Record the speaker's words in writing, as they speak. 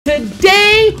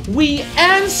Today we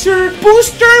answer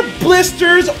booster,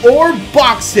 blisters, or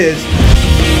boxes.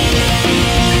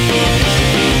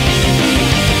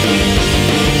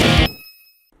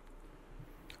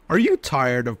 Are you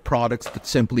tired of products that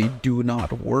simply do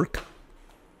not work?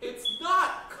 It's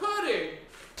not cutting.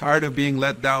 Tired of being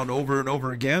let down over and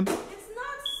over again? It's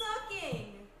not sucking.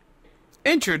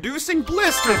 Introducing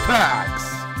blister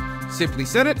packs! Simply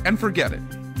set it and forget it.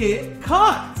 It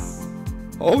cuts.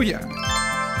 Oh yeah.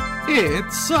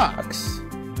 It sucks.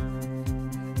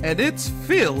 And it's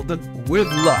filled with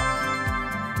luck.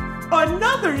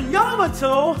 Another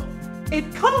Yamato.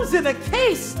 It comes in a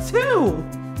case too.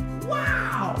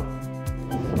 Wow.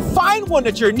 Find one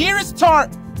at your nearest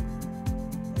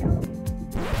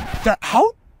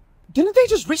How? Didn't they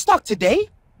just restock today?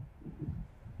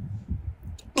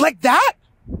 Like that?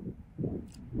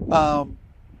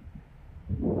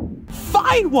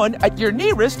 Find one at your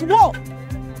nearest wall.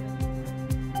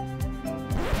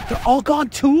 They're all gone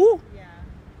too? Yeah.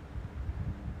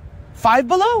 Five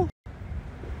Below?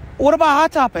 What about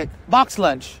Hot Topic? Box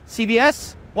Lunch?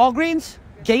 CVS? Walgreens?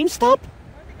 GameStop?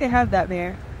 I think they have that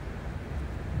there.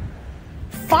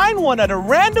 Find one at a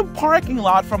random parking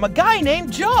lot from a guy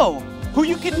named Joe, who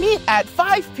you can meet at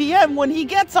 5 p.m. when he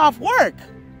gets off work.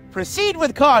 Proceed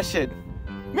with caution.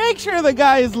 Make sure the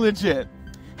guy is legit.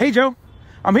 Hey Joe,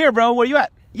 I'm here bro, where you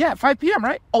at? Yeah, 5 p.m.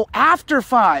 right? Oh, after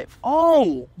 5.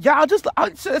 Oh, yeah,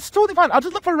 it's totally fine. I'll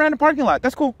just look for a random parking lot.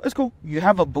 That's cool, that's cool. You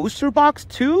have a booster box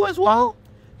too as well?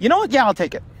 You know what, yeah, I'll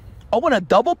take it. Oh, and a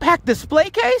double pack display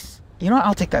case? You know what,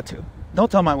 I'll take that too. Don't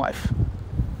tell my wife.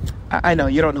 I know,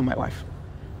 you don't know my wife.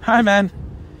 Hi, man.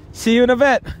 See you in a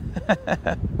bit.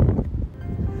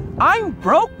 I'm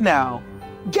broke now.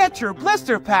 Get your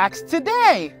blister packs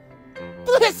today.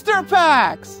 Blister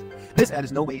packs! This ad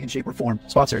is no way in shape or form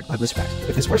sponsored by Blister Packs.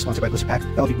 If this were sponsored by Blister Packs,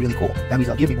 that would be really cool. That means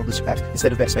I'll give you more Blister Packs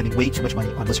instead of spending way too much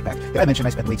money on Blister Packs. Did I mention I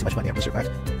spend way too much money on Blister Packs?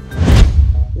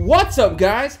 What's up,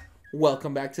 guys?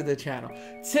 Welcome back to the channel.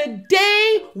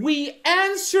 Today, we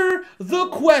answer the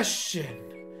question.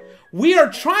 We are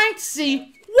trying to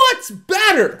see what's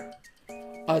better.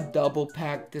 A double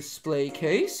pack display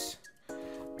case,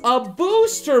 a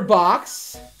booster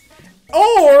box,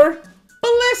 or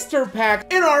blister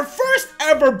pack in our first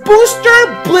ever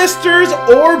booster, blisters,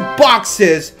 or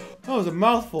boxes. That was a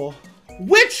mouthful.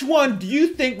 Which one do you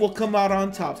think will come out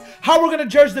on top? How we're gonna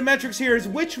judge the metrics here is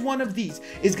which one of these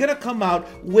is gonna come out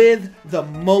with the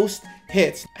most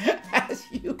hits. As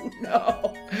you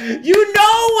know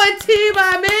what team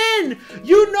I'm in.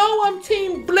 You know I'm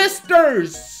team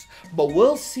blisters. But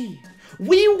we'll see.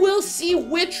 We will see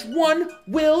which one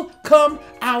will come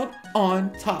out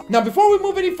on top. Now, before we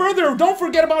move any further, don't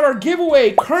forget about our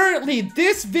giveaway. Currently,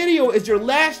 this video is your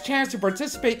last chance to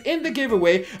participate in the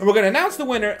giveaway, and we're gonna announce the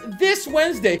winner this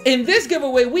Wednesday. In this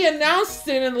giveaway, we announced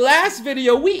it in the last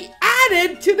video, we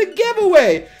added to the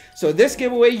giveaway. So this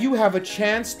giveaway, you have a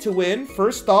chance to win,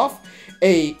 first off,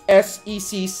 a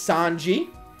SEC Sanji.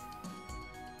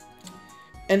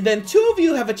 And then 2 of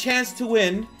you have a chance to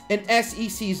win an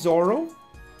SEC Zoro.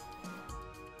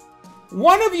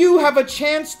 1 of you have a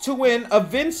chance to win a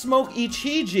Vinsmoke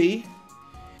Ichiji.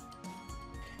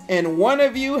 And 1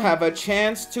 of you have a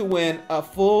chance to win a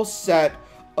full set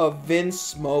of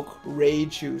Vinsmoke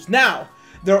Reijus. Now,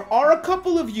 there are a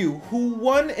couple of you who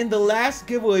won in the last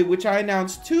giveaway, which I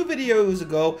announced 2 videos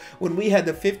ago when we had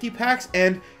the 50 packs,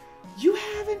 and you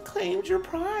haven't claimed your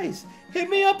prize. Hit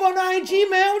me up on IG,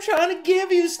 man. I'm trying to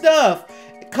give you stuff.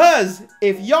 Because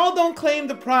if y'all don't claim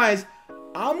the prize,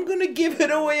 I'm gonna give it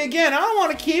away again. I don't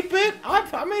want to keep it.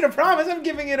 I made a promise. I'm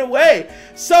giving it away.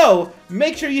 So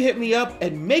make sure you hit me up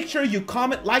and make sure you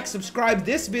comment, like, subscribe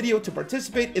this video to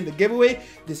participate in the giveaway.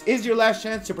 This is your last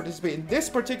chance to participate in this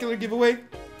particular giveaway.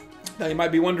 Now you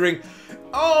might be wondering,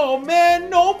 oh man,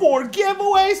 no more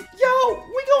giveaways. Yo,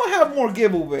 we gonna have more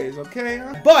giveaways, okay?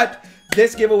 But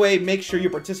this giveaway, make sure you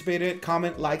participate in it,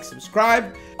 comment, like,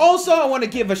 subscribe. Also, I want to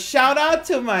give a shout out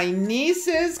to my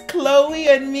nieces, Chloe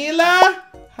and Mila.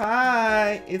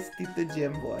 Hi, it's Tita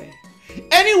Jim Boy.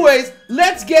 Anyways,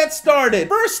 let's get started.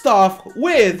 First off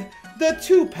with the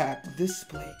 2-pack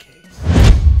display case.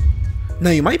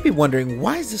 Now you might be wondering,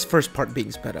 why is this first part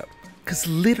being sped up? Because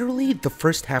literally the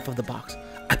first half of the box,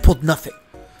 I pulled nothing.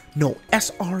 No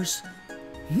SRs,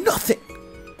 nothing.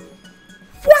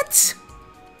 What?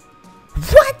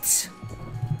 What?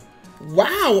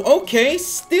 Wow, okay,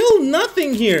 still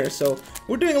nothing here. So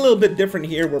we're doing a little bit different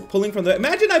here. We're pulling from the,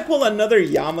 imagine I pull another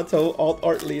Yamato alt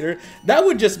art leader. That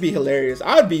would just be hilarious.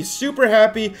 I would be super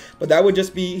happy, but that would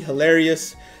just be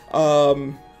hilarious.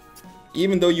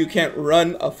 even though you can't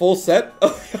run a full set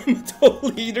of Yamato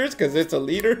leaders, because it's a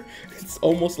leader, it's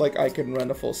almost like I can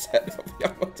run a full set of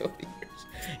Yamato leaders.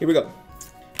 Here we go.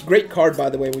 Great card, by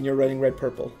the way, when you're running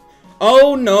red-purple.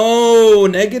 Oh no,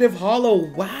 negative holo.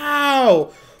 Wow.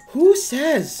 Who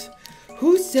says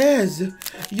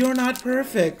you're not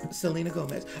perfect? Selena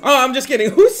Gomez. Oh, I'm just kidding.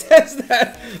 Who says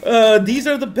that these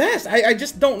are the best? I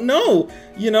just don't know.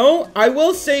 You know, I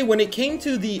will say when it came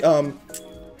to the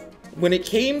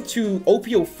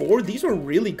OP-04, these were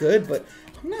really good, but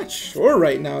I'm not sure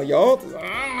right now, y'all.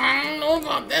 I don't know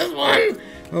about this one.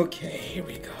 Okay, here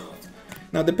we go.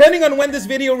 Now, depending on when this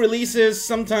video releases,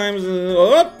 sometimes,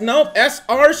 oh, no,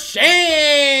 SR Shanks.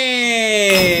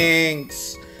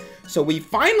 So we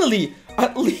finally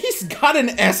at least got an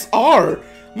SR.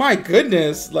 My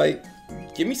goodness, like,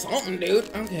 give me something, dude.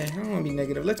 Okay, I don't want to be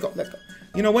negative. Let's go, let's go.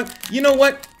 You know what? You know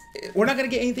what? We're not going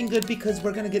to get anything good because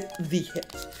we're going to get the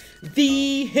hit.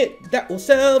 The hit that will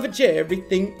salvage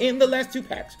everything in the last 2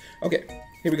 packs. Okay,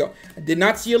 here we go. I did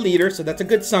not see a leader, so that's a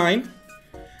good sign.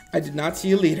 I did not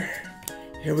see a leader.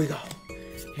 Here we go.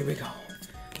 Here we go.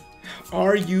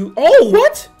 Are you... Oh,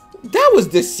 what? That was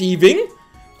deceiving.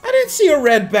 I didn't see a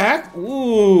red back.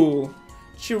 Ooh.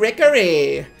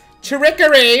 Chirickery.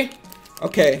 Chirickery.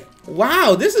 Okay.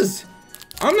 Wow, this is...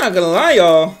 I'm not gonna lie,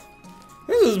 y'all.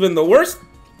 This has been the worst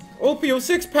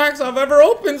OP-06 packs I've ever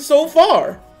opened so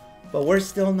far. But we're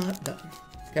still not done.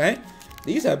 Okay?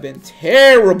 These have been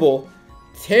terrible.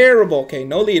 Terrible. Okay,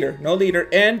 no leader. No leader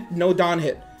and no Dawn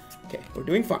hit. Okay, we're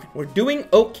doing fine. We're doing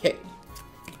okay.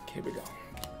 Okay, here we go.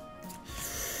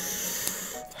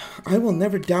 I will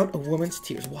never doubt a woman's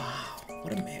tears. Wow,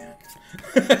 what a man.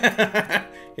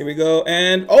 Here we go.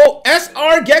 And, oh,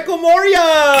 SR Gecko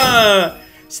Moria!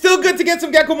 Still good to get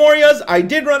some Gecko Morias. I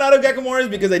did run out of Gecko Morias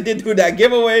because I did do that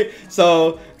giveaway.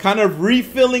 So, kind of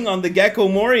refilling on the Gecko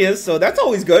Morias. So, that's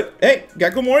always good. Hey,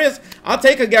 Gecko Morias. I'll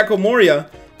take a Gecko Moria.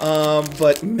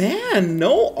 But, man,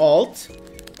 no alt.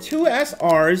 2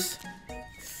 SRs,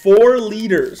 4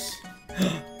 leaders,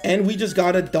 and we just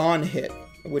got a Dawn hit,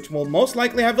 which will most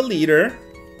likely have a leader.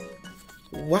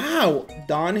 Wow,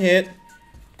 Dawn hit.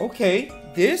 Okay,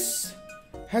 this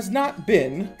has not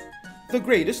been the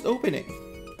greatest opening.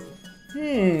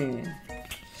 Do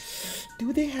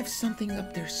they have something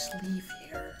up their sleeve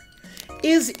here?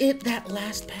 Is it that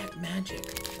last pack magic?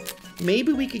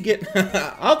 Maybe we could get...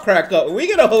 I'll crack up. We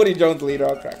get a Hody Jones leader.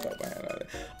 I'll crack up.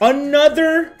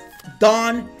 Another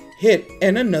Dawn hit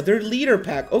and another leader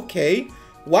pack. Okay.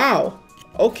 Wow.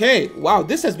 Okay. Wow.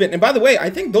 This has been... And by the way,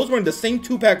 I think those were in the same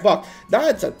 2-pack box.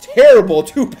 That's a terrible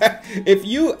 2-pack. If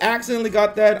you accidentally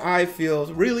got that, I feel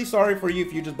really sorry for you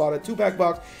if you just bought a 2-pack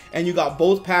box and you got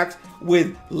both packs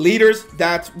with leaders.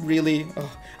 That's really...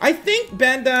 I think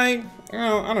Bandai...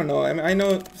 I don't know. I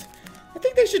know... I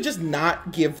think they should just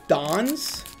not give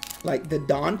Dawns, like the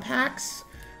Dawn packs,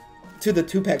 to the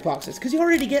 2-pack boxes, because you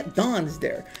already get Dawns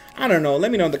there. I don't know. Let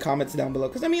me know in the comments down below,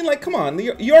 because I mean, like, come on,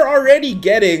 you're already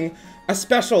getting a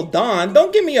special Dawn.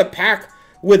 Don't give me a pack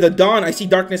with a Dawn. I see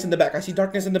darkness in the back. I see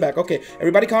darkness in the back. Okay,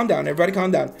 everybody calm down. Everybody calm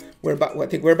down. I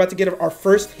think we're about to get our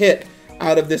first hit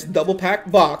out of this double pack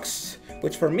box,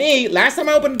 which for me, last time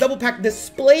I opened a double pack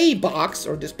display box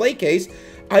or display case,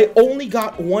 I only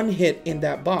got 1 hit in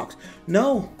that box.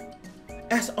 No,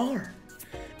 SR.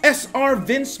 SR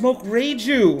Vinsmoke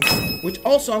Reiju, which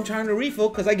also I'm trying to refill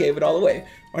because I gave it all away.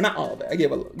 Or not all of it, I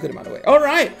gave a good amount away. All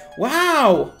right,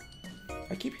 wow.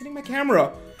 I keep hitting my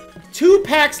camera. 2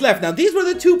 packs left. Now, these were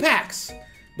the 2 packs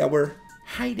that were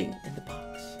hiding in the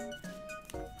box.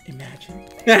 Imagine.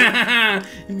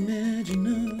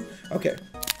 Imagine. Okay.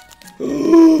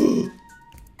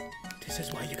 This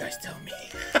is why you guys tell me.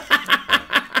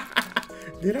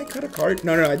 Did I cut a card?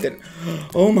 No, I didn't.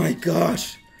 Oh my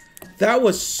gosh. That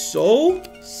was so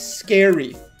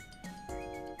scary.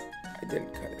 I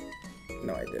didn't cut it.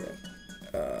 No, I didn't.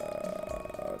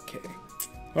 Okay.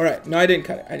 All right. No, I didn't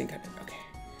cut it. I didn't cut it. Okay.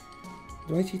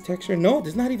 Do I see texture? No,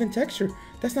 there's not even texture.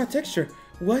 That's not texture.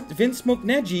 What? Vinsmoke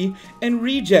Neji and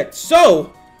reject.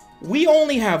 So, we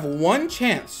only have 1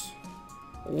 chance.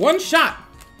 1 shot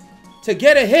to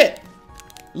get a hit.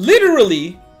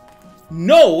 Literally,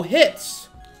 no hits.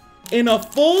 In a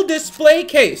full display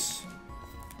case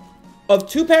of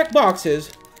 2-pack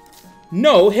boxes,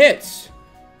 no hits.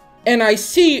 And I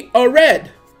see a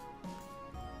red.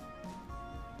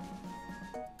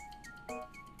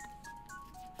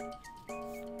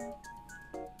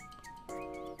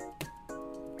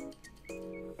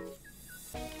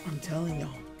 I'm telling y'all,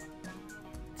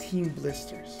 Team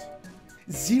Blisters,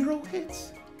 0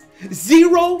 hits.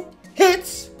 0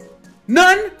 hits?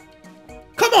 None?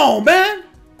 Come on, man.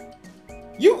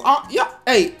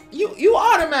 Hey, you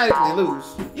automatically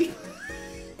lose.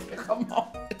 Come on.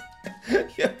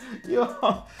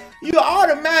 You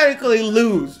automatically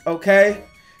lose, okay?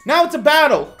 Now it's a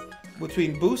battle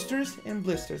between boosters and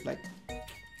blisters. Like,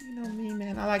 you know me,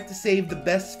 man. I like to save the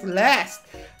best for last.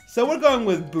 So we're going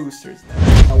with boosters.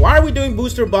 Now, why are we doing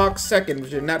booster box second?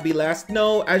 Should not be last.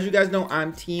 No, as you guys know,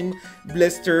 I'm team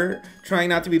blister. Trying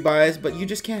not to be biased, but you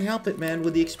just can't help it, man.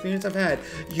 With the experience I've had,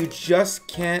 you just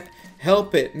can't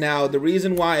help it. Now, the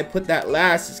reason why I put that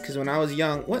last is because when I was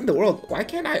young, what in the world? Why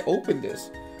can't I open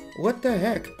this? What the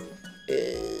heck?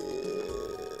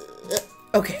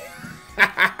 Okay.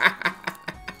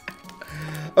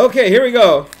 Okay, here we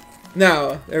go.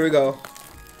 Now, there we go.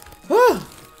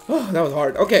 Oh, that was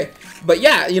hard. Okay, but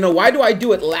yeah, you know, why do I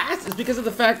do it last? It's because of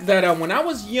the fact that when I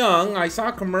was young, I saw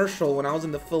a commercial when I was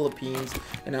in the Philippines,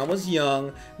 and I was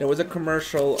young. There was a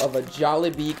commercial of a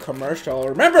Jollibee commercial.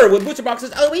 Remember, with booster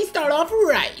boxes, always start off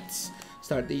right.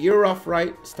 Start the year off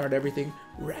right, start everything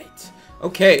right.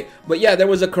 Okay, but yeah, there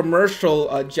was a commercial,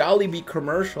 a Jollibee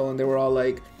commercial, and they were all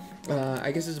like,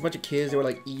 I guess there's a bunch of kids, they were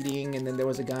like eating, and then there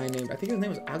was a guy named, I think his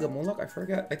name was Agamulak, I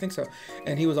forgot, I think so.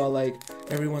 And he was all like,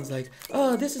 everyone's like,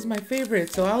 oh, this is my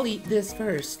favorite, so I'll eat this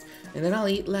first, and then I'll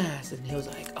eat last. And he was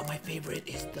like, oh, my favorite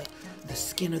is the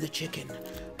skin of the chicken.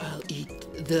 I'll eat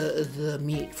the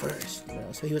meat first. You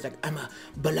know? So he was like, I'm a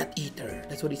balat eater.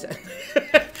 That's what he said.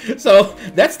 So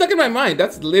that stuck in my mind.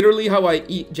 That's literally how I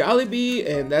eat Jollibee,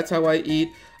 and that's how I eat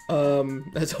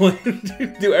that's how I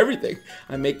do everything.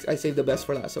 I save the best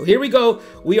for last. So here we go.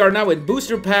 We are now in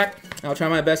booster pack. I'll try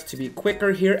my best to be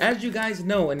quicker here, as you guys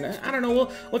know. And I don't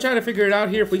know, we'll try to figure it out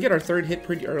here. If we get our third hit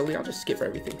pretty early, I'll just skip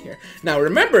everything here. Now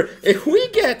remember, if we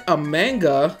get a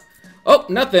manga, oh,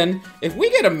 nothing. If we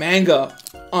get a manga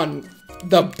on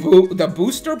the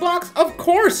booster box, of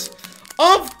course,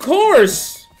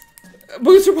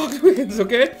 booster box wins,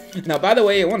 okay? Now, by the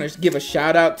way, I want to give a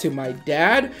shout out to my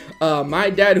dad. My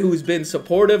dad, who's been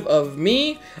supportive of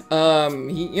me.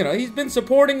 He's been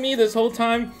supporting me this whole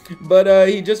time, but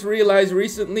he just realized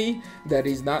recently that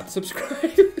he's not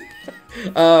subscribed.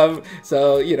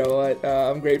 So you know what,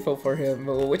 I'm grateful for him,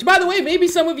 which, by the way, maybe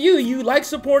some of you like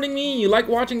supporting me, you like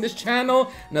watching this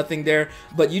channel, nothing there,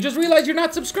 but you just realize you're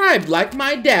not subscribed, like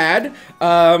my dad.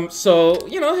 So,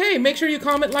 you know, hey, make sure you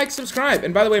comment, like, subscribe.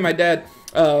 And by the way, my dad,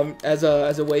 as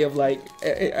a way of, like,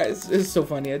 it's so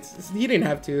funny, he didn't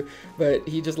have to, but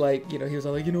he just, like, you know, he was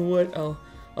all like, you know what,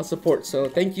 I'll support. So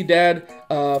thank you, Dad,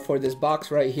 for this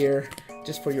box right here,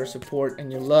 just for your support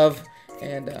and your love,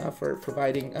 and for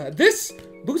providing this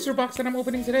booster box that I'm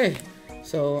opening today.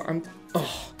 So I'm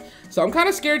kind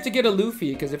of scared to get a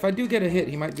Luffy, because if I do get a hit,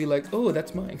 he might be like, oh,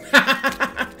 that's mine.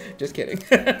 Just kidding.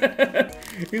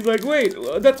 He's like, wait,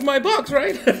 that's my box,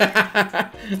 right?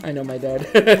 I know my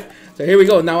dad. So here we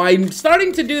go. Now I'm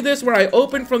starting to do this where I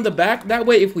open from the back. That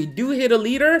way, if we do hit a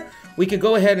leader, we could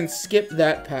go ahead and skip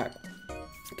that pack.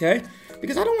 Okay?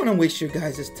 Because I don't want to waste your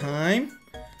guys' time.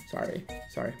 Sorry,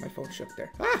 my phone shook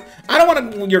there. I don't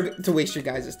want to waste your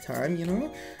guys' time, you know?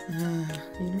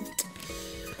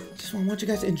 Just want you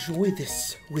guys to enjoy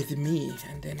this with me.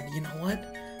 And then, you know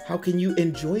what? How can you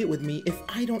enjoy it with me if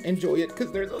I don't enjoy it?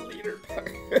 Because there's a leader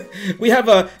pack. We have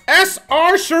a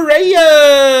SR Shiraya!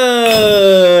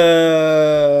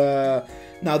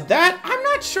 Now that, I'm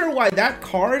not sure why that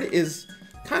card is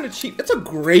kind of cheap. It's a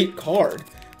great card.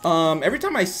 Every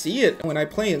time I see it when I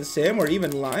play in Sim or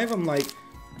even live, I'm like,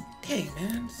 dang,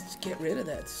 man, just get rid of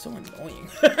that. It's so annoying.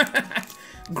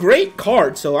 Great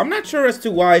card. So I'm not sure as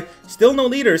to why still no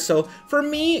leaders. So for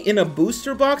me, in a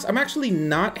booster box, I'm actually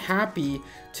not happy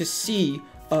to see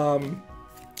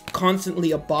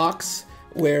constantly a box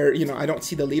where, you know, I don't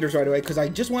see the leaders right away, because I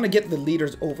just want to get the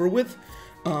leaders over with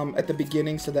at the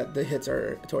beginning so that the hits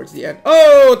are towards the end.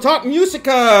 Oh, Top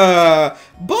Musica!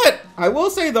 But I will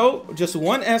say, though, just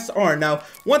one SR. Now,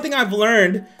 one thing I've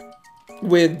learned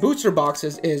with booster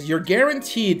boxes is you're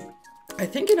guaranteed, I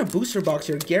think in a booster box,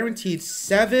 you're guaranteed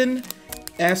 7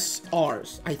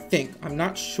 SRs. I think, I'm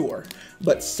not sure,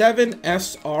 but 7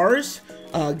 SRs,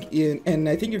 and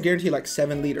I think you're guaranteed like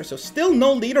 7 leaders. So still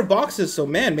no leader boxes. So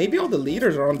man, maybe all the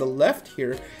leaders are on the left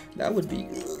here. That would be,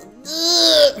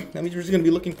 that means we're just gonna be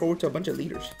looking forward to a bunch of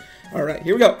leaders. All right,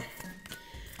 here we go.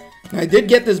 I did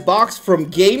get this box from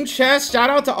Game Chest. Shout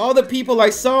out to all the people I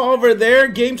saw over there.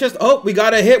 Game Chest. Oh, we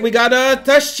got a hit. We got a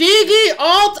Tashigi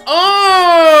Alt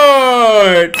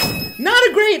Art. Not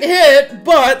a great hit,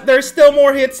 but there's still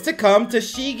more hits to come.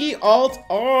 Tashigi Alt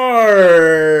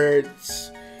Art.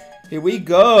 Here we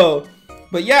go.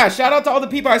 But yeah, shout out to all the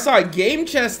people I saw at Game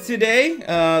Chest today.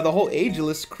 The whole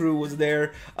Ageless crew was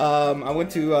there. I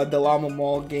went to the Llama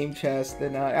Mall Game Chest,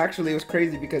 and actually it was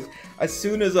crazy because as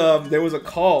soon as there was a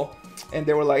call, and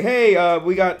they were like, hey,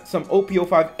 we got some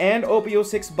OP-05 and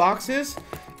OP-06 boxes.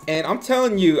 And I'm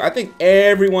telling you, I think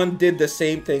everyone did the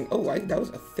same thing. Oh, that was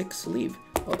a thick sleeve.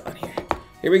 Hold on here.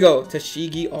 Here we go,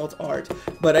 Tashigi Alt Art.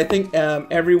 But I think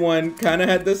everyone kind of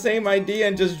had the same idea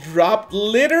and just dropped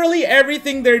literally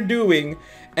everything they're doing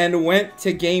and went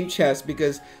to Game Chest,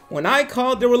 because when I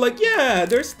called, they were like, yeah,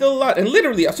 there's still a lot. And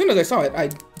literally, as soon as I saw it, I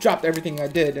dropped everything I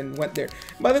did and went there.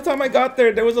 By the time I got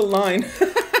there, there was a line.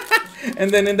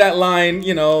 And then in that line,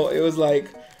 you know, it was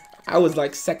like, I was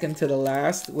like second to the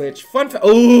last, which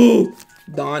oh,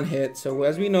 Dawn hit. So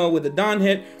as we know, with the Dawn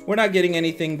hit, we're not getting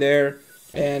anything there.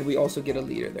 And we also get a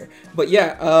leader there. But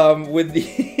yeah, with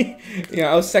the,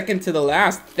 I was second to the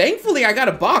last. Thankfully, I got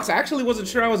a box. I actually wasn't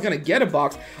sure I was going to get a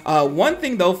box. One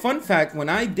thing though, fun fact, when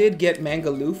I did get Manga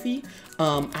Luffy,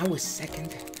 I was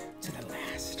second to the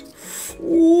last.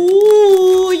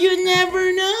 Ooh, you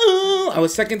never know. I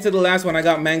was second to the last when I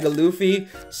got Manga Luffy.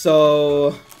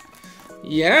 So,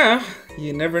 yeah,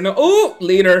 you never know. Oh,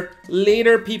 leader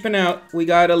peeping out. We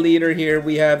got a leader here.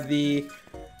 We have the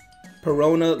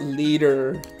Perona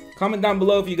leader. Comment down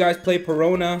below if you guys play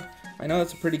Perona. I know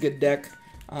that's a pretty good deck.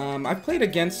 I've played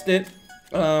against it.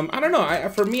 I don't know.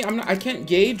 For me, I can't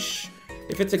gauge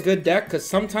if it's a good deck, because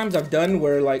sometimes I've done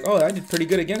where like, oh, I did pretty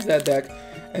good against that deck,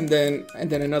 and then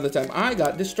another time I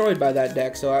got destroyed by that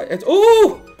deck. So it's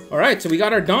ooh. All right, so we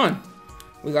got our Dawn.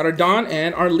 We got our Dawn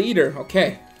and our leader.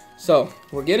 Okay, so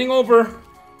we're getting over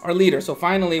our leader. So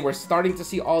finally, we're starting to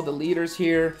see all the leaders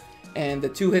here. And the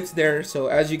 2 hits there. So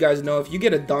as you guys know, if you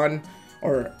get a Dawn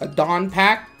or a Dawn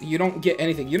pack, you don't get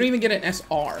anything. You don't even get an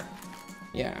SR.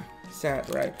 Yeah,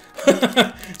 sad, right?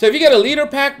 So if you get a leader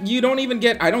pack, you don't even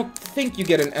get, I don't think you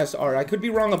get an SR. I could be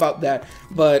wrong about that,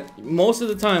 but most of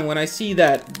the time when I see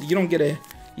that, you don't get an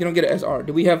SR.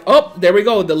 Do we have, oh, there we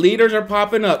go. The leaders are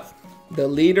popping up. The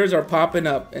leaders are popping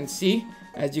up, and see,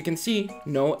 as you can see,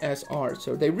 no SR.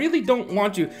 So they really don't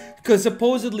want you, because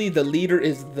supposedly the leader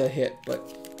is the hit,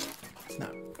 but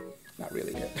not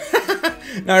really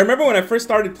it. Now I remember when I first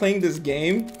started playing this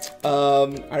game,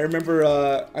 I remember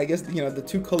I guess, you know, the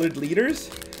 2 colored leaders,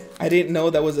 I didn't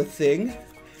know that was a thing,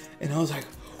 and I was like,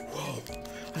 whoa,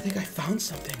 I think I found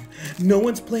something. No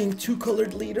one's playing 2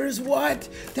 colored leaders. What?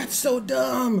 That's so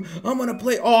dumb. I'm gonna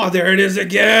play, oh, there it is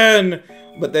again.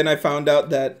 But then I found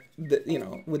out that you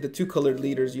know, with the 2 colored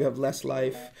leaders, you have less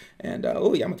life, and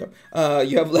oh, Yamato,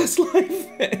 you have less life,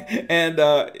 and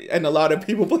a lot of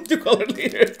people play 2 colored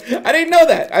leaders. I didn't know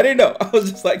that. I didn't know. I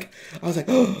was like,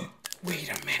 oh, wait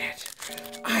a minute,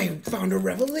 I found a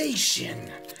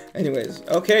revelation. Anyways,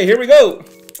 okay, here we go.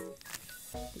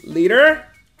 Leader.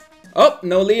 Oh,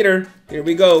 no leader. Here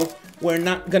we go. We're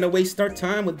not gonna waste our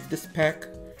time with this pack.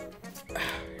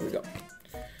 Here we go.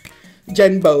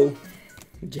 Genbo.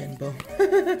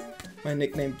 My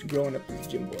nickname growing up is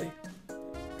Jim Boy.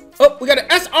 Oh, we got an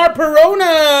SR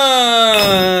Perona!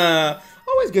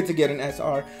 Always good to get an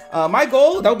SR. My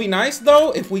goal, that would be nice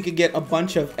though, if we could get a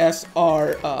bunch of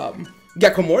SR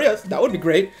Gecko Morias. That would be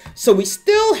great. So we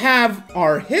still have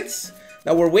our hits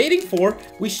that we're waiting for.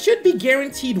 We should be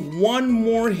guaranteed 1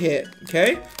 more hit,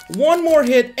 okay? 1 more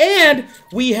hit, and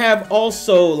we have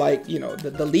also, like, you know,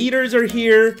 the leaders are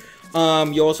here.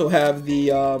 You also have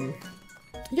the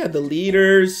yeah, the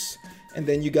leaders, and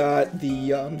then you got the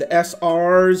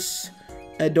SRs.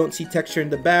 I don't see texture in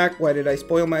the back. Why did I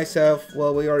spoil myself?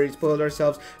 Well, we already spoiled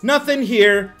ourselves. Nothing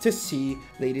here to see,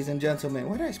 ladies and gentlemen.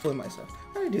 Why did I spoil myself?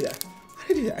 How did I do that? How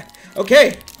did I do that?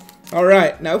 Okay. All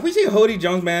right. Now, if we see Hody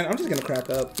Jones, man, I'm just going to crack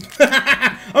up.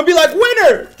 I'll be like,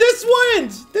 winner! This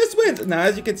wins! This wins! Now,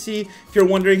 as you can see, if you're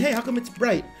wondering, hey, how come it's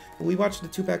bright? We watched the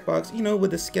 2-pack box, you know,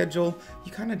 with the schedule,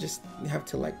 you kind of just have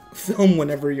to like film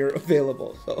whenever you're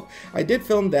available. So I did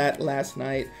film that last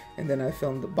night, and then I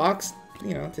filmed the box,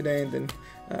 you know, today, and then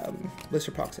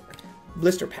blister packs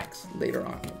later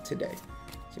on today.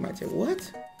 So you might say,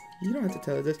 what? You don't have to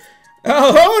tell us this.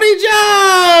 Oh, Hody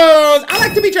Jones! I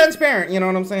like to be transparent, you know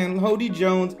what I'm saying? Hody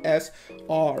Jones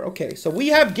SR. Okay, so we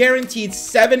have guaranteed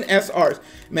 7 SRs.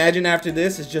 Imagine after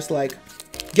this, it's just like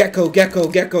Gecko.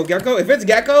 If it's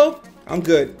Gecko, I'm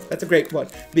good. That's a great one,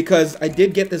 because I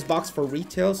did get this box for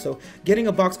retail, so getting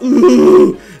a box,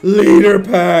 ooh, leader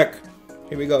pack.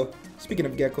 Here we go. Speaking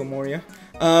of Gecko Moria.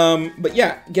 But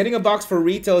yeah, getting a box for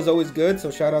retail is always good,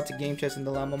 so shout out to Game Chest and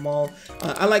the Llama Mall.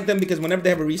 I like them because whenever they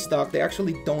have a restock, they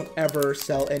actually don't ever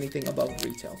sell anything above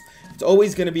retail. It's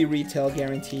always going to be retail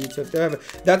guaranteed, so if they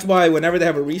have that's why whenever they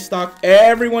have a restock,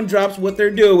 everyone drops what they're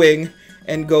doing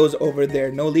and goes over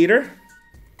there. No leader?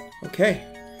 Okay,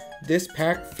 this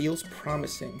pack feels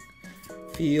promising.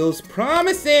 Feels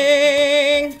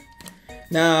promising!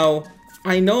 Now,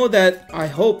 I know that, I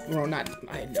hope, well not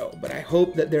I know, but I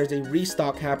hope that there's a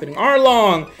restock happening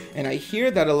long, and I hear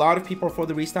that a lot of people are for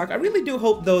the restock. I really do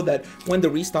hope though that when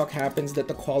the restock happens that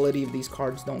the quality of these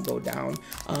cards don't go down,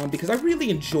 because I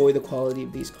really enjoy the quality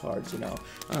of these cards, you know.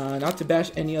 Not to bash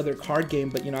any other card game,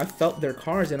 but you know, I felt their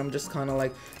cards and I'm just kind of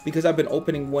like, because I've been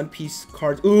opening One Piece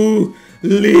cards, ooh,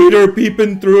 leader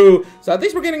peeping through. So at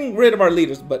least we're getting rid of our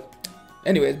leaders, but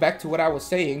anyways, back to what I was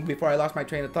saying before I lost my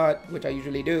train of thought, which I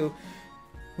usually do.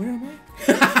 Where am I?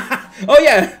 Oh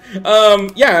yeah,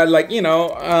 yeah, like, you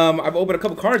know, I've opened a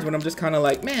couple cards, but I'm just kind of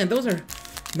like, man, those are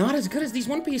not as good as these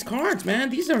One Piece cards, man.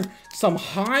 These are some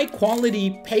high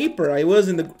quality paper. I was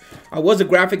a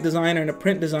graphic designer and a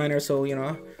print designer, so you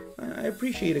know, I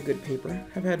appreciate a good paper.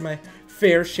 I've had my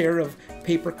fair share of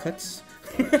paper cuts.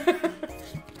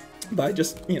 By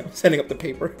just, you know, setting up the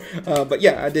paper. But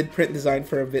yeah, I did print design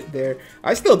for a bit there.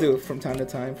 I still do from time to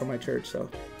time for my church, so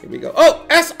here we go. Oh,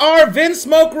 SR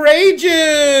Vinsmoke Reiju!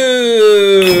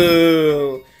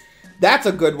 That's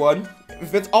a good one.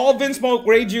 If it's all Vinsmoke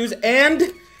Reijus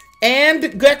and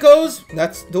geckos,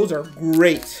 those are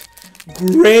great.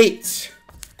 Great.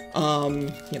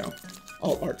 You know,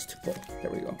 alt arts to pull. There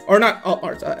we go. Or not alt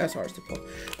arts, SRs to pull.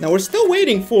 Now we're still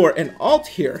waiting for an alt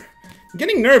here. I'm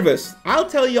getting nervous. I'll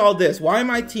tell you all this. Why am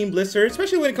I Team Blister?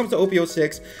 Especially when it comes to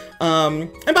OP-06.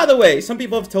 And by the way, some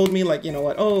people have told me, like, you know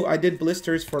what? Oh, I did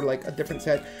blisters for, like, a different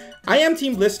set. I am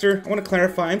Team Blister. I want to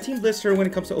clarify. I'm Team Blister when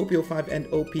it comes to OP-05 and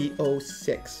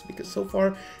OP-06. Because so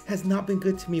far, has not been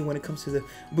good to me when it comes to the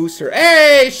booster.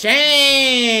 Hey,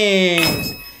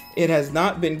 Shanks! It has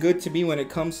not been good to me when it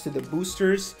comes to the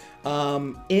boosters.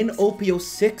 In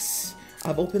OP-06...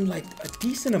 I've opened like a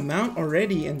decent amount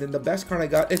already, and then the best card I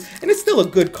got, and it's still a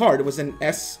good card. It was an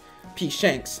SP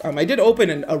Shanks. I did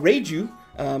open a Reiju,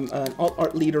 an alt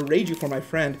art leader Reiju for my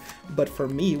friend, but for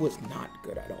me, it was not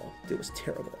good at all. It was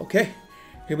terrible. Okay,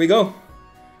 here we go.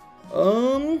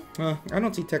 I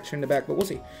don't see texture in the back, but we'll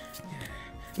see.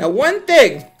 Now, one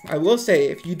thing I will say,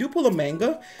 if you do pull a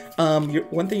manga,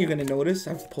 one thing you're gonna notice,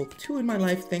 I've pulled 2 in my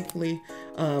life, thankfully.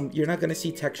 You're not gonna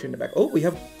see texture in the back. Oh, we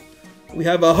have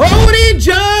a Hody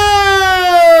Jones!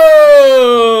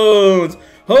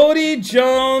 Hody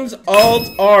Jones alt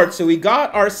art. So we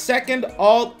got our second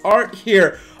alt art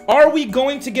here. Are we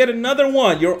going to get another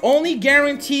one? You're only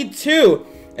guaranteed 2.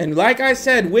 And like I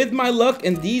said, with my luck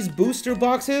in these booster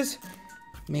boxes,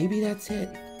 maybe that's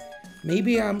it.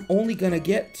 Maybe I'm only gonna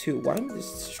get 2. Why am I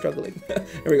just struggling? There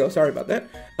we go, sorry about that.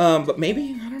 But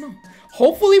maybe, I don't know.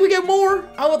 Hopefully we get more.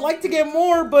 I would like to get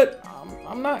more, but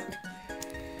I'm not...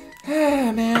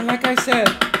 man, like I said,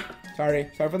 sorry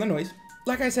for the noise.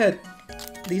 Like I said,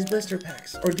 these blister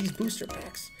packs, or these booster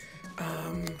packs,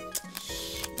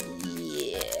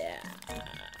 yeah,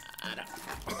 I don't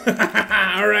know.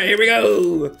 All right, here we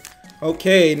go.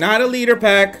 Okay, not a leader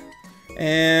pack,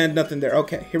 and nothing there.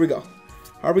 Okay, here we go.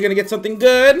 Are we gonna get something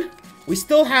good? We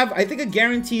still have, I think, a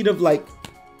guaranteed of like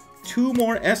 2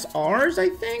 more SRs, I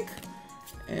think,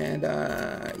 and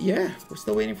yeah, we're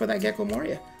still waiting for that Gecko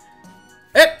Moria.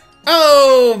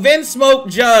 Oh, Vinsmoke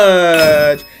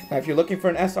Judge. Now, if you're looking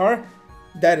for an SR,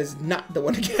 that is not the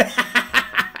one to get.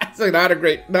 It's like not a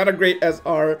great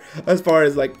SR as far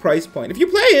as like price point. If you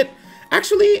play it,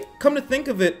 actually, come to think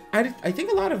of it, I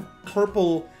think a lot of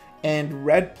purple and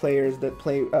red players that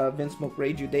play Vinsmoke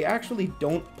Reiju, they actually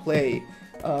don't play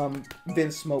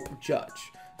Vinsmoke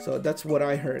Judge. So that's what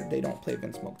I heard. They don't play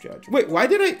Vinsmoke Judge. Wait, why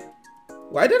did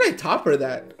I topper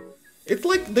that? It's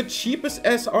like the cheapest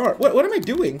SR. What am I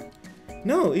doing?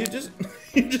 No, you're just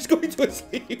going to a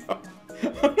sleep.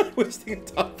 I'm not wasting a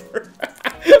topper.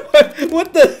 Why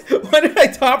did I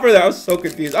topper that? I was so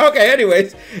confused. Okay,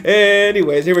 anyways,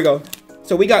 here we go.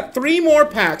 So we got 3 more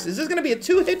packs. Is this gonna be a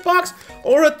 2-hit box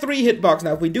or a 3-hit box?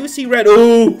 Now, if we do see red,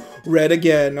 ooh, red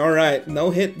again. All right, no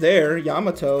hit there.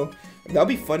 Yamato. That'll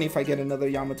be funny if I get another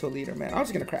Yamato leader, man. I'm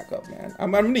just gonna crack up, man.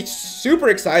 I'm gonna be super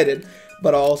excited,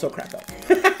 but I'll also crack up.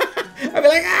 I'll be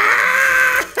like, ah!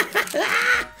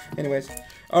 Anyways,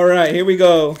 all right, here we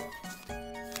go.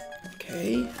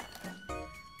 Okay,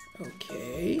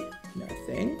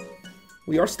 nothing.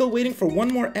 We are still waiting for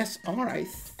 1 more SR, I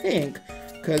think,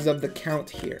 because of the count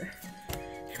here.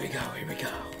 Here we go.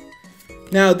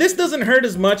 Now, this doesn't hurt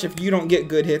as much if you don't get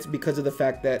good hits because of the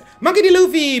fact that Monkey D.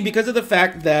 Luffy, because of the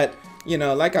fact that, you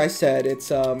know, like I said, it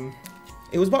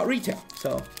was bought retail,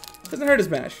 so it doesn't hurt as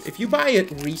much. If you buy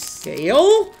it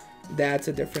resale, that's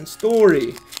a different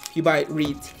story. If you buy it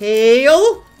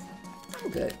retail, I'm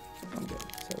good.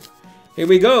 So here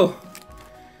we go.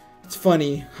 It's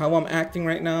funny how I'm acting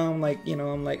right now. I'm like, you know,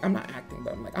 I'm not acting,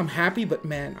 but I'm happy, but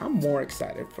man, I'm more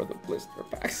excited for the blister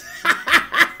packs.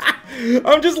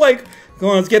 I'm just like, come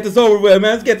on, let's get this over with,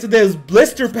 man. Let's get to this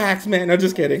blister packs, man. I'm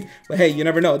just kidding. But hey, you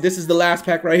never know. This is the last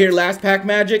pack right here. Last pack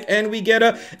magic. And we get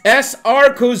a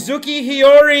SR Kozuki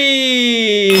Hiyori.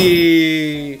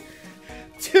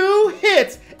 2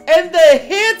 hits. And the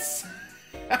hits...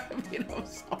 I mean, I'm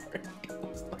sorry. It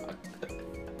was not good.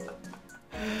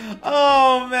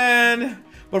 Oh, man.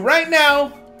 But right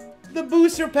now, the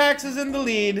booster packs is in the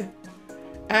lead.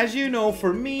 As you know,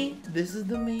 for me, this is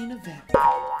the main event.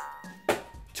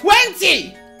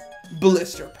 20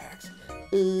 blister packs.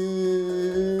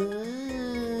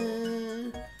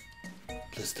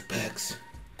 Blister packs.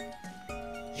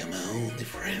 You're my only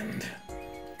friend.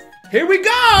 Here we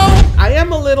go! I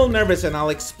am a little nervous and I'll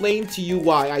explain to you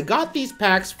why. I got these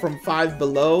packs from 5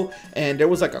 Below and there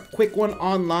was like a quick one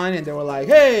online and they were like,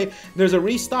 hey, there's a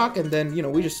restock, and then, you know,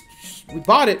 we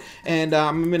bought it, and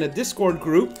I'm in a Discord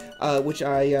group, which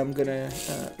I am gonna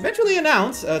eventually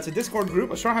announce. It's a Discord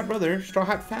group, a Straw Hat Brother, Straw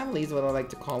Hat Family is what I like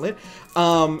to call it,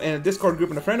 and a Discord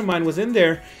group, and a friend of mine was in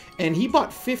there and he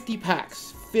bought 50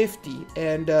 packs. 50,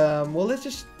 and well, let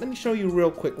me show you real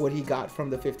quick what he got from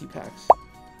the 50 packs.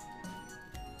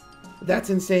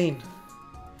 That's insane.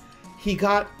 He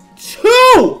got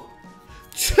two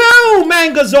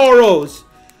Manga Zoros.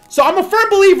 So I'm a firm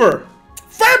believer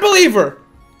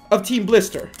of Team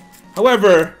Blister.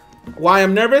 However, why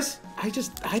I'm nervous? I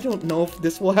don't know if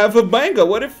this will have a manga.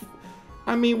 What if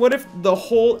the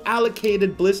whole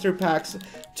allocated blister packs,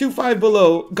 5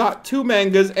 Below, got 2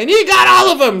 mangas and he got all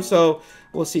of them? So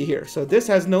we'll see here. So this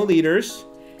has no leaders.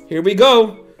 Here we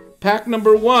go. Pack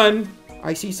number 1.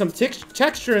 I see some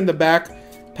texture in the back.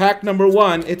 Pack number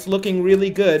 1. It's looking really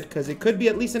good because it could be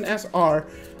at least an SR,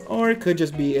 or it could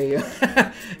just be a,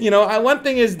 you know, one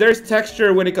thing is there's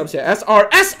texture when it comes to SR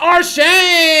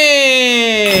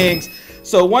Shanks.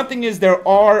 So one thing is there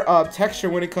are texture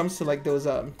when it comes to like those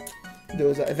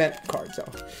event cards. So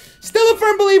still a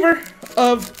firm believer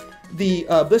of the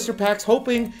blister packs,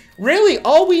 hoping really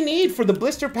all we need for the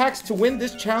blister packs to win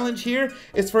this challenge here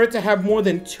is for it to have more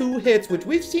than 2 hits, which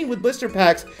we've seen with blister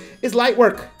packs is light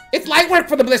work. It's light work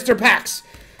for the blister packs,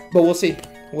 but we'll see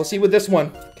with this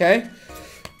one. Okay,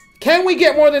 can we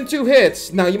get more than 2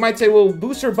 hits? Now you might say, well,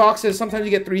 booster boxes sometimes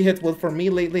you get 3 hits. Well, for me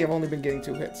lately I've only been getting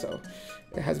 2 hits, so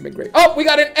it hasn't been great. Oh, we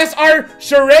got an SR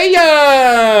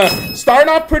Shiraya, starting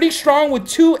off pretty strong with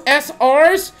 2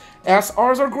 SRs.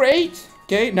 SRs are great.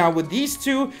 Okay, now with these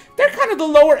 2, they're kind of the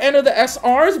lower end of the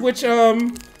SRs, which, you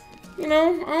know,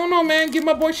 I don't know, man. Give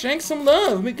my boy Shanks some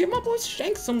love. Give my boy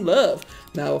Shanks some love.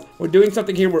 Now, we're doing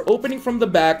something here. We're opening from the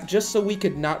back just so we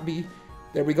could not be...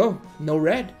 There we go. No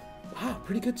red. Wow,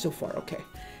 pretty good so far. Okay,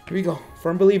 here we go.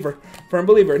 Firm believer. Firm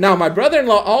believer. Now, my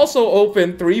brother-in-law also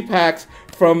opened 3 packs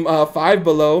from 5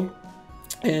 Below,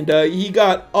 and he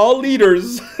got all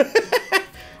leaders.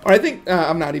 Or I think...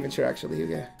 I'm not even sure, actually.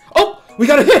 Yeah. Oh, we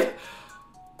got a hit!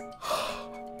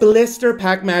 Blister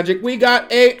pack magic. We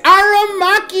got a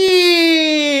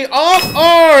Aramaki alt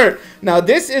art. Now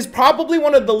this is probably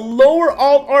one of the lower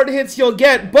alt art hits you'll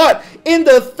get, but in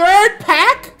the third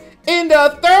pack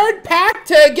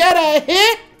to get a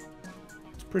hit,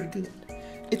 it's pretty good.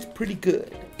 It's pretty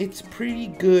good. It's pretty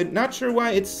good. Not sure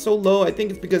why it's so low. I think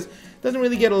it's because it doesn't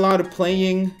really get a lot of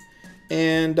playing,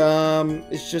 and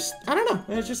it's just, I don't know.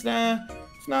 It's just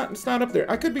it's not up there.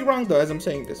 I could be wrong though as I'm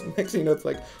saying this. Next thing you know, it's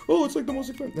like, oh, it's like the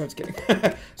most expensive. No, I'm just kidding.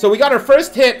 So we got our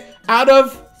first hit out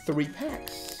of 3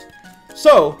 packs.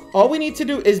 So all we need to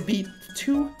do is beat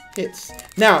 2 hits.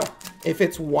 Now, if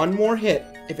it's 1 more hit,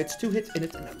 if it's 2 hits and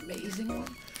it's an amazing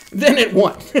one, then it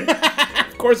won.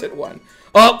 Of course it won.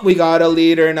 Oh, we got a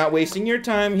leader. Not wasting your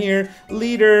time here.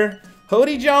 Leader,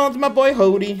 Hody Jones, my boy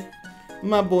Hody.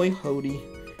 My boy Hody.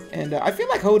 And I feel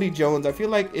like Hody Jones, I feel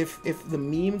like if the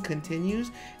meme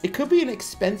continues, it could be an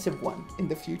expensive one in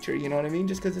the future, you know what I mean?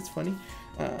 Just because it's funny.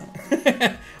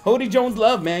 Hody Jones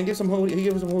love, man. Give some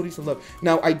Hody some love.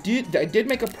 Now, I did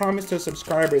make a promise to a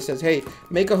subscriber. It says, hey,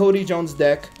 make a Hody Jones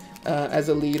deck as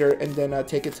a leader and then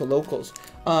take it to locals.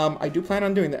 I do plan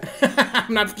on doing that.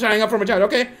 I'm not shying up from a child.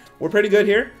 Okay, we're pretty good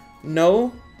here.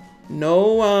 No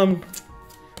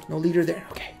leader there.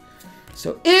 Okay.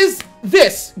 So is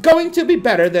this going to be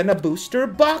better than a booster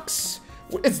box?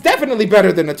 It's definitely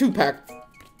better than a 2-pack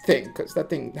thing, because that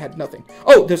thing had nothing.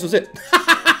 Oh, this was it.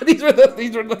 these were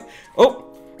the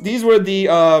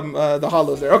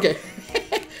hollows there. Okay.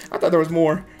 I thought there was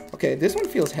more. Okay, this one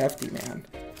feels hefty, man.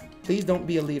 Please don't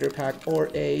be a leader pack or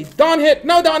a Dawn hit.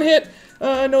 No Dawn hit.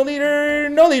 No leader.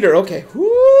 No leader. Okay.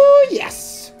 Whoo,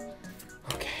 yes.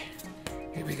 Okay.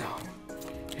 Here we go.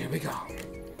 Here we go.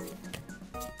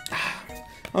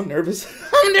 I'm nervous.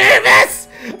 I'm nervous!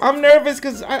 I'm nervous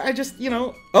because I just, you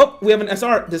know... Oh, we have an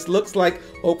SR. This looks like,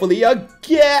 hopefully,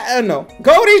 again... No.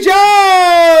 Cody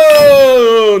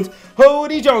Jones!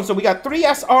 Cody Jones. So we got 3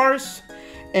 SRs.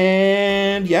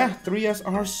 And, yeah, 3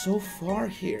 SRs so far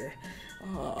here.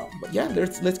 But, yeah,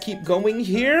 let's keep going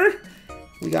here.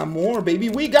 We got more, baby.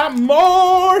 We got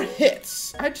more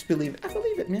hits. I just believe it. I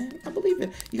believe it, man. I believe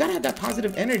it. You gotta have that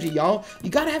positive energy, y'all. You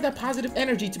gotta have that positive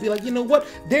energy to be like, you know what?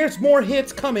 There's more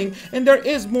hits coming, and there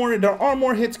are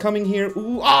more hits coming here.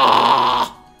 Ooh,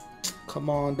 ah! Come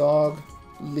on, dog.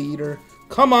 Leader.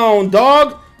 Come on,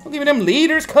 dog. Don't give me them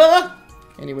leaders, cuh.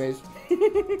 Anyways.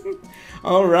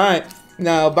 All right.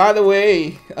 Now, by the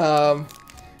way,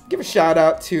 give a shout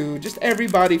out to just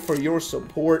everybody for your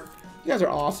support. You guys are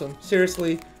awesome.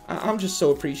 Seriously, I'm just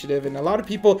so appreciative. And a lot of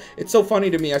people, it's so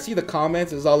funny to me. I see the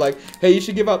comments. It's all like, hey, you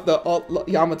should give out the alt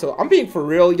Yamato. I'm being for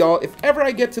real, y'all. If ever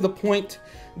I get to the point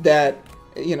that,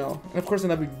 you know, and of course,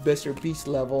 another Blister Beast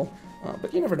level.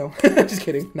 But you never know. Just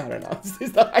kidding. No.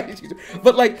 It's the highest user.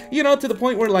 But like, you know, to the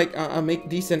point where like I make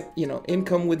decent, you know,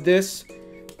 income with this.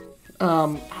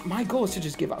 My goal is to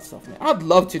just give out stuff, man. I'd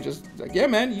love to just like, yeah,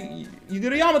 man, you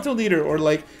get a Yamato leader or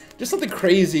like just something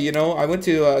crazy, you know. I went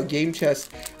to Game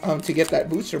Chest to get that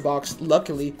booster box,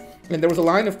 luckily, and there was a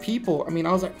line of people. I mean,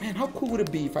 I was like, man, how cool would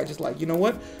it be if I just like, you know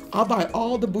what, I'll buy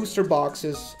all the booster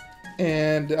boxes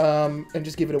and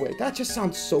just give it away. That just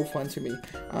sounds so fun to me.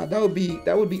 That would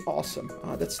be awesome.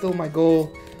 That's still my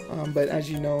goal. But as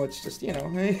you know, it's just, you know,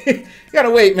 you gotta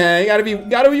wait, man. You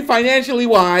gotta be financially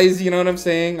wise. You know what I'm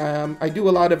saying? I do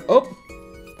a lot of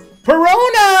Perona,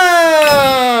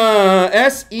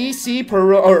 SEC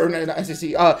Perona, or not SEC,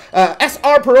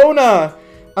 SR Perona.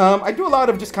 I do a lot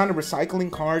of just kind of recycling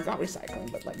cards, not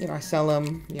recycling, but like, you know, I sell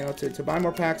them, you know, to buy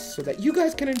more packs so that you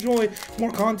guys can enjoy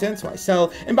more content. So I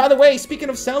sell. And by the way, speaking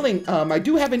of selling, I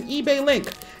do have an eBay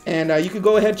link, and you can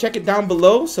go ahead, check it down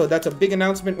below. So that's a big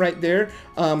announcement right there.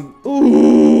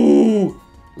 Ooh,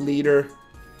 leader.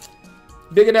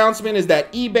 Big announcement is that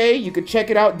eBay, you could check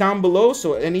it out down below.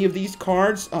 So any of these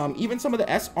cards, even some of the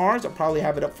SRs, I'll probably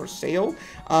have it up for sale.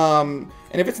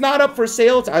 And if it's not up for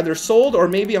sale, it's either sold or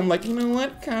maybe I'm like, you know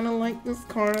what, kind of like this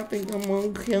card. I think I'm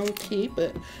gonna keep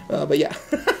it. But yeah.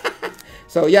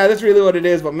 So yeah, that's really what it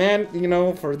is. But man, you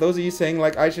know, for those of you saying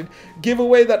like I should give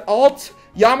away that alt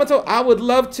Yamato, I would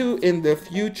love to in the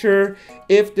future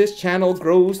if this channel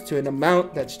grows to an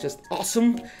amount that's just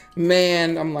awesome.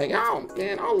 Man, I'm like, oh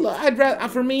man, I'd rather,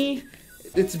 for me,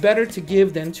 it's better to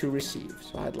give than to receive.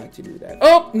 So I'd like to do that.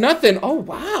 Oh, nothing. Oh,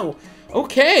 wow.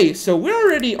 Okay, so we're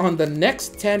already on the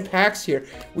next 10 packs here.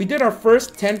 We did our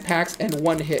first 10 packs and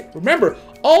 1 hit. Remember,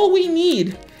 all we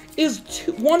need is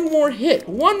one more hit,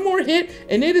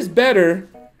 and it is better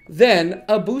than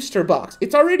a booster box.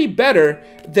 It's already better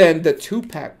than the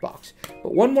 2-pack box,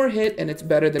 but 1 more hit and it's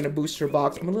better than a booster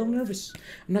box. I'm a little nervous.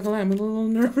 I'm not gonna lie, I'm a little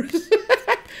nervous.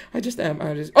 I just am.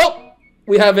 Oh,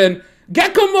 we have an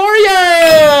Gecko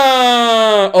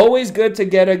Moria. Always good to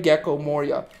get a Gecko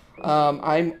Moria.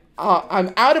 I'm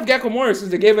out of Gecko Moria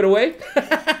since they gave it away.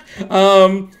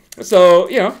 So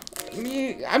you know,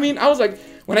 I mean, I was like,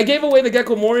 when I gave away the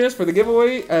Gecko Morias for the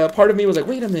giveaway, part of me was like,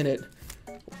 wait a minute.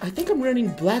 I think I'm running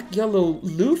black yellow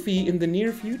Luffy in the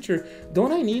near future.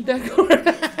 Don't I need that card?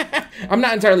 I'm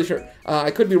not entirely sure.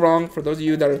 I could be wrong. For those of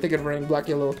you that are thinking of running black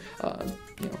yellow,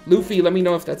 you know, Luffy, let me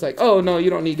know if that's like, oh no, you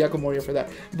don't need Gecko Moria for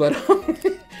that. But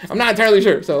I'm not entirely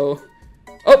sure. So,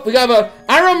 oh, we got a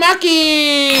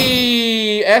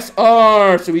Aramaki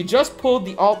SR. So we just pulled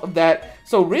the alt of that.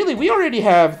 So really, we already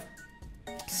have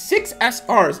 6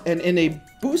 SRs, and in a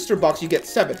booster box you get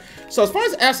 7. So as far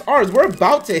as SRs, we're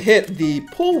about to hit the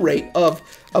pull rate of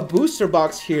a booster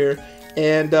box here,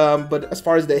 and but as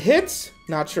far as the hits,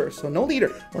 not sure. So no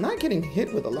leader. We're not getting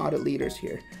hit with a lot of leaders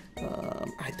here.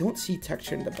 I don't see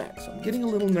texture in the back, so I'm getting a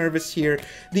little nervous here.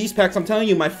 These packs, I'm telling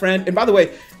you, my friend, and by the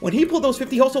way, when he pulled those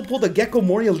 50, he also pulled a Gecko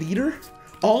Moria leader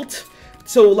alt.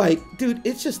 So like, dude,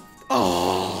 it's just,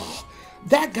 oh,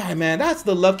 that guy, man, that's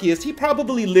the luckiest. He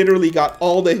probably literally got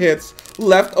all the hits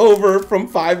left over from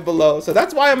 5 below. So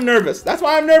that's why I'm nervous. That's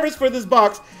why I'm nervous for this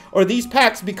box or these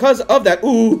packs, because of that.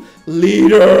 Ooh,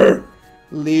 leader.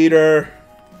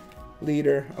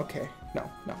 Okay, no,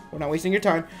 we're not wasting your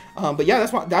time. But yeah,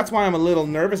 that's why I'm a little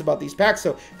nervous about these packs.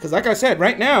 So, because like I said,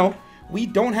 right now we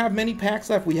don't have many packs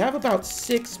left. We have about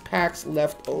 6 packs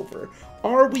left over.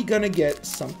 Are we gonna get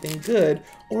something good,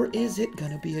 or is it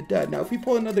gonna be a dud? Now, if we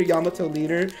pull another Yamato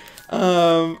leader,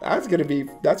 that's gonna be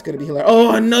hilarious.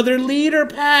 Oh, another leader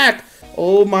pack!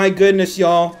 Oh my goodness,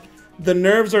 y'all, the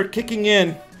nerves are kicking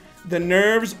in. The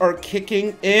nerves are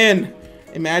kicking in.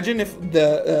 Imagine if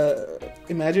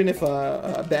Imagine if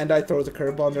Bandai throws a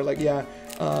curveball and they're like, yeah,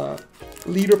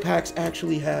 leader packs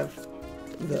actually have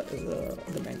the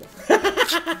manga.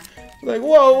 Like,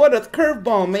 whoa, what a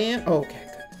curveball, man. Okay,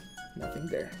 good. Nothing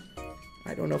there.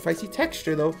 I don't know if I see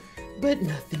texture though, but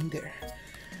nothing there.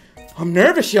 I'm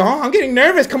nervous, y'all. I'm getting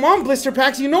nervous. Come on, blister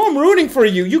packs. You know I'm rooting for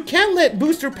you. You can't let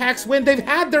booster packs win. They've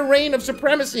had their reign of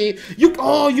supremacy. You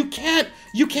can't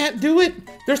do it.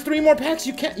 There's 3 more packs.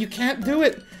 You can't do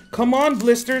it. Come on,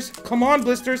 blisters. Come on,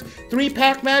 blisters.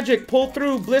 3-pack magic. Pull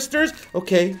through, blisters.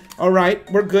 Okay, all right.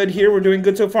 We're good here. We're doing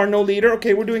good so far. No leader.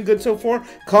 Okay, we're doing good so far.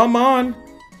 Come on.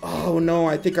 Oh no,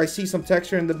 I think I see some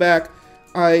texture in the back.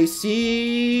 I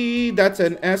see that's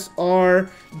an SR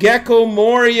Gecko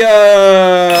Moria.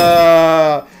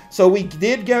 So we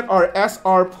did get our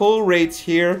SR pull rates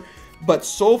here, but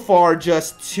so far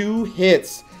just 2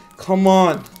 hits. Come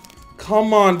on.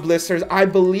 Come on, blisters. I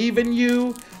believe in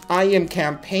you. I am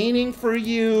campaigning for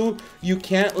you. You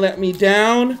can't let me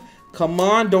down. Come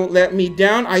on, don't let me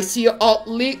down. I see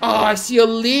I see a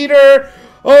leader.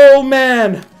 Oh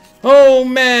man. Oh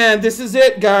man, this is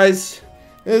it, guys.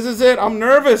 This is it. I'm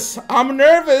nervous. I'm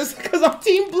nervous because I'm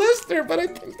Team Blister, but I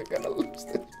think they're gonna lose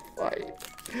this fight.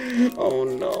 Oh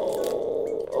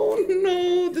no. Oh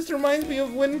no. This reminds me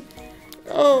of when.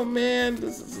 Oh man.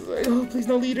 This is like, oh, please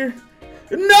no leader.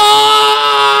 No!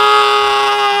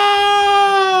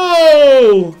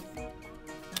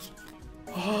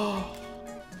 Oh.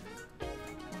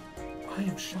 I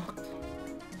am shocked.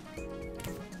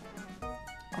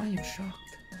 I am shocked.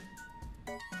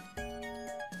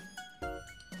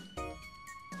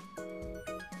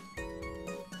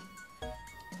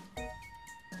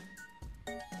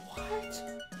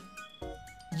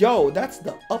 Yo, that's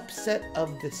the upset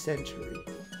of the century.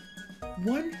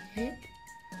 1 hit,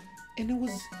 and it was...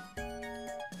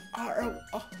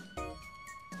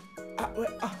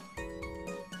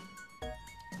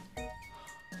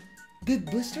 Did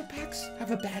blister packs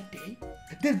have a bad day?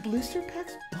 Did blister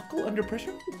packs buckle under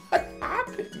pressure? What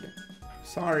happened?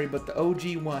 Sorry, but the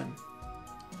OG won.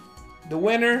 The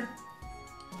winner...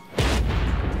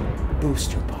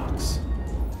 Booster Box.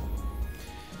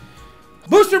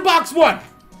 Booster Box won!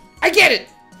 I get it,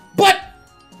 but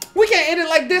we can't end it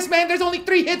like this, man. There's only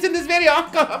 3 hits in this video.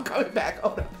 I'm coming back.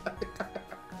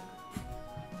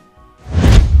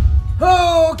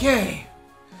 Okay.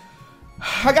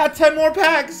 I got 10 more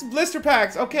packs. Blister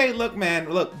packs. Okay, look, man.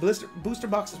 Look, booster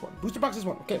box is 1. Booster box is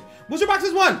 1. Okay, booster box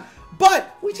is 1.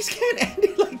 But we just can't end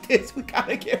it like this. We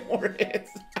gotta get more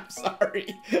hits. I'm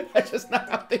sorry. That's just not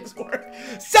how things work.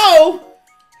 So,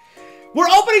 we're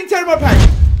opening 10 more packs.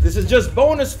 This is just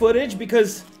bonus footage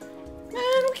because...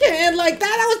 Man, we can't end like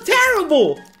that. That was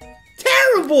terrible.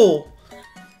 Terrible.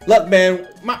 Look, man,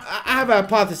 I have a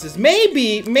hypothesis.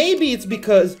 Maybe it's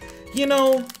because, you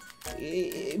know,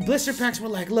 blister packs were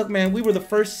like, look, man, we were the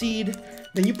first seed.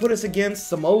 Then you put us against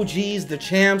some OGs, the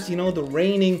champs, you know, the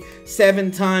reigning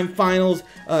 7-time finals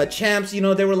champs. You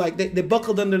know, they were like, they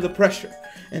buckled under the pressure.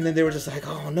 And then they were just like,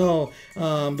 oh no,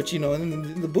 but you know,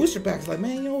 and the booster pack's like,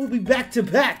 man, you know, we'll be back to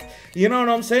back. You know what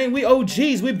I'm saying? We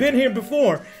OGs, we've been here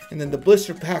before. And then the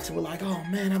blister packs were like, oh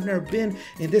man, I've never been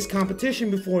in this competition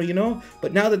before, you know?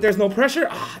 But now that there's no pressure,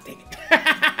 dang it.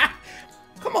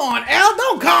 Come on, L,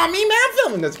 don't call me, man, I'm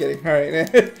filming. Just kidding. All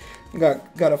right,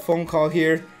 got a phone call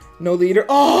here. No leader.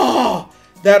 Oh,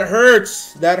 that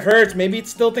hurts. That hurts. Maybe it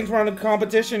still thinks we're on a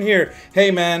competition here.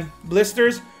 Hey, man,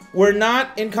 blisters. We're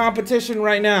not in competition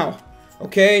right now,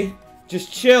 okay?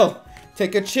 Just chill.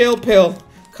 Take a chill pill.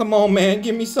 Come on, man.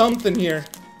 Give me something here.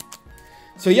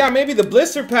 So, yeah, maybe the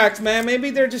blister packs, man. Maybe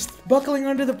they're just buckling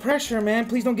under the pressure, man.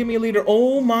 Please don't give me a leader.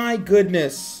 Oh, my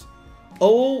goodness.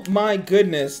 Oh, my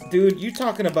goodness. Dude, you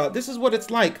talking about... This is what it's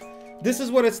like. This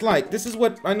is what it's like. This is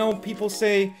what I know people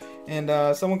say. And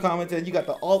someone commented, you got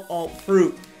the alt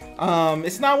fruit.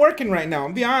 It's not working right now.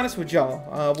 I'll be honest with y'all.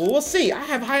 Well, we'll see. I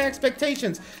have high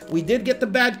expectations. We did get the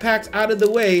bad packs out of the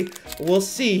way. We'll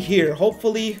see here.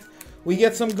 Hopefully, we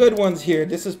get some good ones here.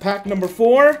 This is pack number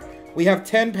 4. We have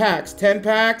 10 packs. 10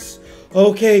 packs.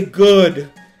 Okay,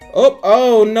 good.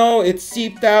 Oh no, it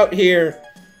seeped out here.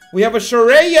 We have a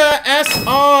Shreya SR.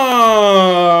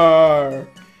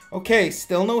 Okay,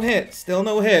 still no hit. Still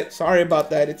no hit. Sorry about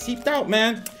that. It seeped out,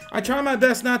 man. I try my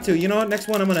best not to. You know what? Next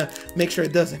one, I'm going to make sure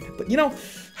it doesn't. But, you know,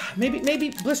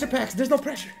 maybe blister packs. There's no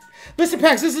pressure. Blister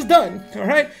packs, this is done. All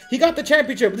right? He got the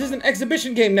championship. This is an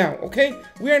exhibition game now, okay?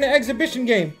 We're in an exhibition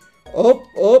game.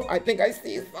 Oh, I think I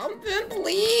see something.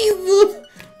 Please.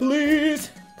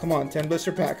 Please. Come on, 10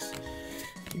 blister packs.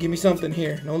 Give me something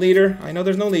here. No leader. I know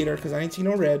there's no leader because I ain't see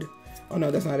no red. Oh, no,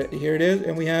 that's not it. Here it is.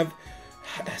 And we have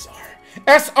SR.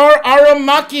 SR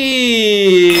Aramaki.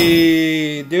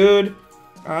 Dude.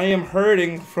 I am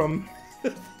hurting from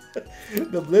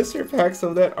the blister packs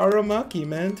of that Aramaki,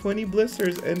 man. 20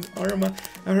 blisters and Aramaki.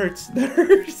 That hurts. That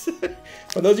hurts.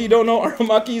 For those of you who don't know,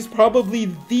 Aramaki is probably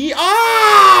the...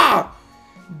 Ah!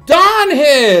 Dawn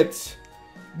hit!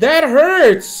 That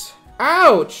hurts.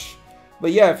 Ouch.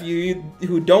 But yeah, if you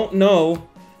who don't know,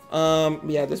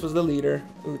 yeah, this was the leader.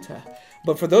 Uta.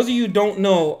 But for those of you who don't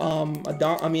know,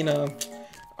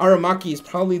 Aramaki is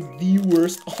probably the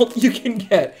worst alt you can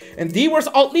get. And the worst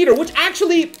alt leader, which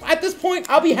actually, at this point,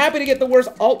 I'll be happy to get the worst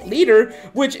alt leader,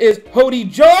 which is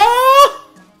Hodijo!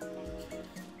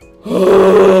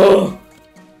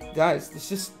 Guys,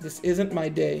 this isn't my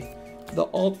day. The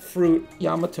alt fruit,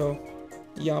 Yamato.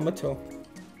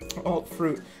 Alt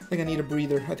fruit. I think I need a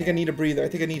breather. I think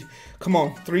I need, come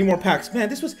on, 3 more packs. Man,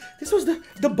 this was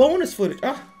the bonus footage.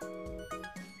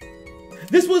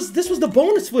 This was the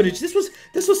bonus footage. This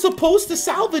was supposed to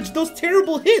salvage those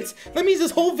terrible hits. That means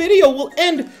this whole video will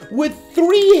end with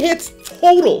 3 hits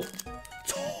total.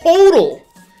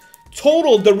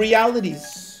 Total, the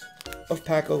realities of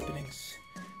pack openings.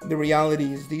 The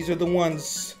realities, these are the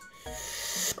ones.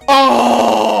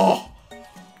 Oh!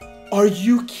 Are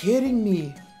you kidding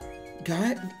me?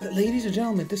 Guys, ladies and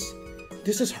gentlemen, this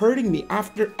is hurting me.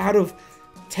 Out of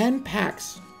 10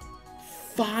 packs,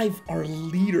 5 are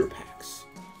leader packs,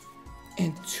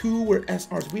 and 2 were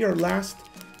SRs. We are last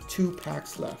 2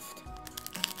 packs left.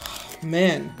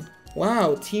 Man,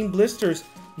 wow, Team Blisters,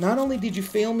 not only did you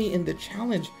fail me in the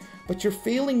challenge, but you're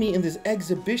failing me in this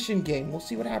exhibition game. We'll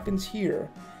see what happens here.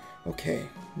 Okay,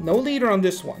 no leader on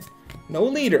this one. No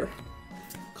leader.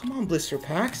 Come on, blister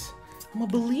packs. I'm a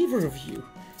believer of you.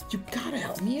 You gotta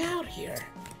help me out here.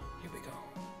 Here we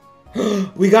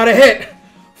go. We got a hit.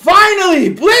 Finally,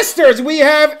 blisters. We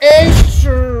have a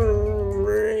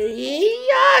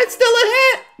it's still a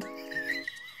hit.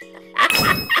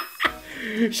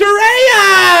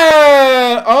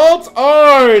 Shreya! Alt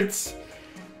art.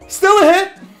 Still a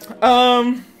hit.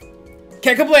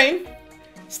 Can't complain.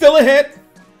 Still a hit.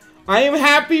 I am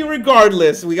happy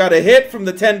regardless. We got a hit from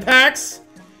the 10 packs.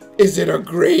 Is it a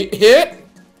great hit?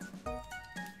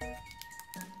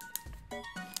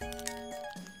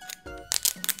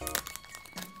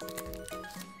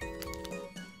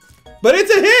 But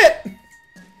it's a hit.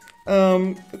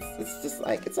 It's just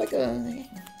like like a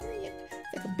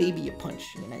baby you punch.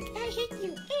 You're like, I hit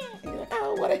you. You're like,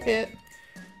 oh, what a hit.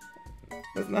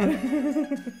 That's not.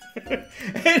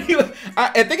 Anyway,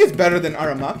 I think it's better than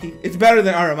Aramaki. It's better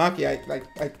than Aramaki.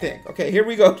 I think. Okay, here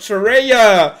we go.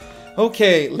 Shreya.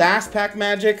 Okay, last pack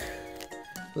magic.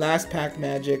 Last pack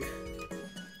magic.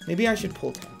 Maybe I should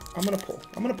pull 10. I'm gonna pull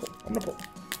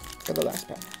for the last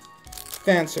pack.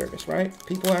 Fan service, right?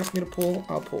 People ask me to pull,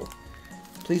 I'll pull.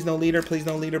 Please no leader, please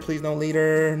no leader, please no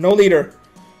leader. No leader.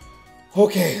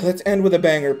 Okay, let's end with a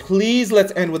banger. Please,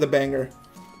 let's end with a banger.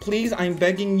 Please, I'm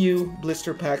begging you,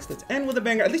 blister packs, let's end with a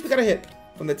banger. At least we got a hit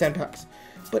from the 10 packs.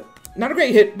 But, not a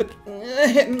great hit, but a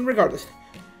hit regardless.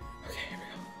 Okay, here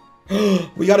we go.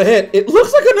 We got a hit. It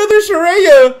looks like another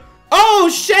Shreya. Oh,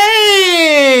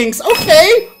 Shanks!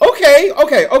 Okay.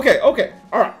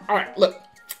 Alright, look.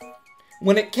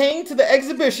 When it came to the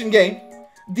exhibition game,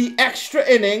 the extra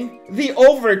inning, the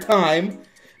overtime,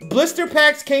 blister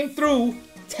packs came through,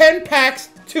 10 packs,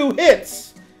 2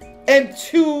 hits, and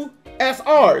 2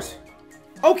 SRs.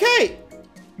 Okay,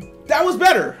 that was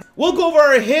better. We'll go over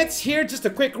our hits here, just a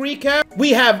quick recap.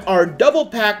 We have our double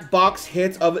pack box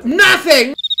hits of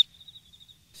nothing.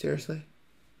 Seriously?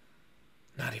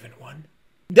 Not even one?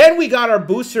 Then we got our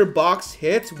booster box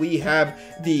hits. We have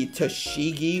the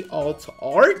Tashigi alt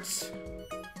art.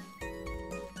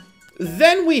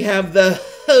 Then we have the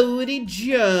Hody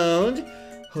Jones.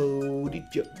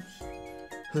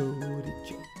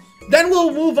 Then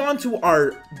we'll move on to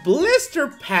our blister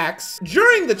packs.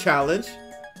 During the challenge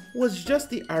was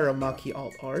just the Aramaki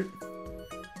alt art.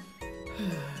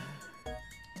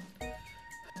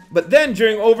 But then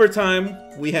during overtime,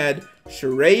 we had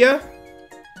Shreya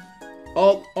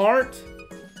alt art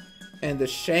and the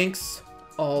Shanks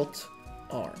alt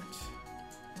art.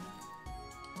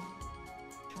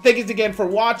 Thank you again for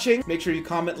watching. Make sure you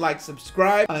comment, like,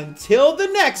 subscribe. Until the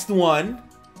next one.